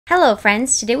Hello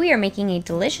friends, today we are making a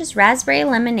delicious raspberry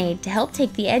lemonade to help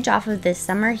take the edge off of this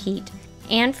summer heat.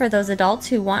 And for those adults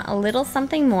who want a little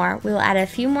something more, we will add a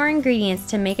few more ingredients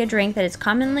to make a drink that is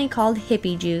commonly called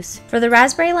Hippie Juice. For the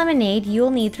raspberry lemonade, you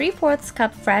will need 3/4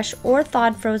 cup fresh or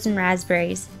thawed frozen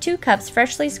raspberries, 2 cups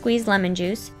freshly squeezed lemon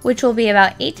juice, which will be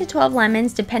about 8 to 12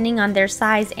 lemons depending on their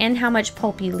size and how much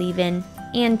pulp you leave in,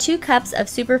 and 2 cups of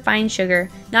superfine sugar,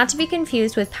 not to be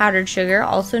confused with powdered sugar,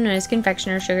 also known as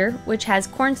confectioner sugar, which has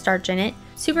cornstarch in it.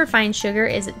 Superfine sugar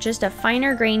is just a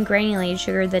finer grained granulated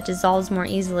sugar that dissolves more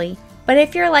easily. But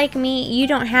if you're like me, you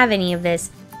don't have any of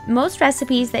this. Most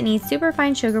recipes that need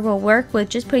superfine sugar will work with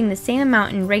just putting the same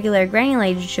amount in regular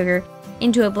granulated sugar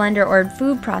into a blender or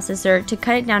food processor to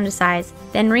cut it down to size,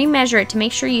 then remeasure it to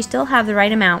make sure you still have the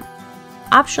right amount.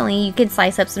 Optionally, you can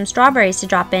slice up some strawberries to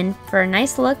drop in for a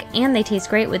nice look, and they taste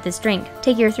great with this drink.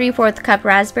 Take your 3/4 cup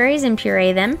raspberries and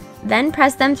puree them, then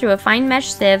press them through a fine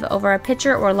mesh sieve over a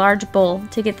pitcher or large bowl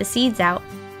to get the seeds out.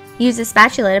 Use a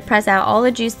spatula to press out all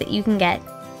the juice that you can get.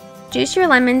 Juice your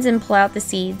lemons and pull out the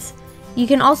seeds. You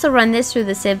can also run this through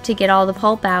the sieve to get all the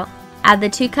pulp out. Add the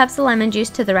 2 cups of lemon juice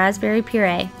to the raspberry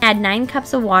puree. Add 9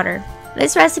 cups of water.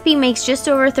 This recipe makes just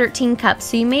over 13 cups,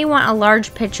 so you may want a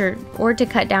large pitcher or to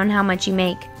cut down how much you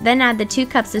make. Then add the 2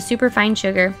 cups of superfine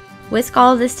sugar. Whisk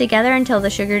all of this together until the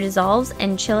sugar dissolves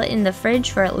and chill it in the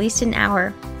fridge for at least an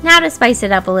hour. Now to spice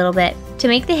it up a little bit. To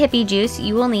make the Hippie Juice,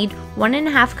 you will need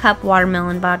 1½ cup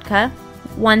watermelon vodka,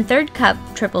 1/3 cup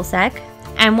triple sec,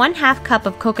 and 1/2 cup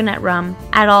of coconut rum.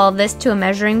 Add all of this to a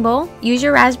measuring bowl. Use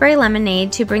your raspberry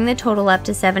lemonade to bring the total up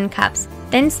to 7 cups.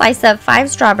 Then slice up 5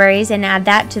 strawberries and add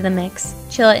that to the mix.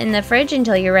 Chill it in the fridge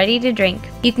until you're ready to drink.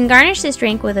 You can garnish this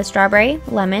drink with a strawberry,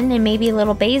 lemon, and maybe a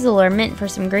little basil or mint for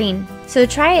some green. So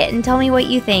try it and tell me what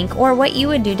you think or what you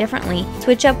would do differently.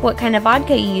 Switch up what kind of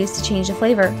vodka you use to change the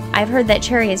flavor. I've heard that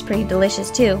cherry is pretty delicious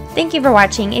too. Thank you for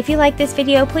watching. If you like this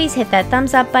video, please hit that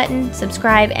thumbs up button,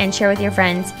 subscribe, and share with your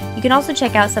friends. You can also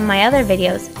check out some of my other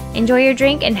videos. Enjoy your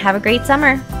drink and have a great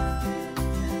summer!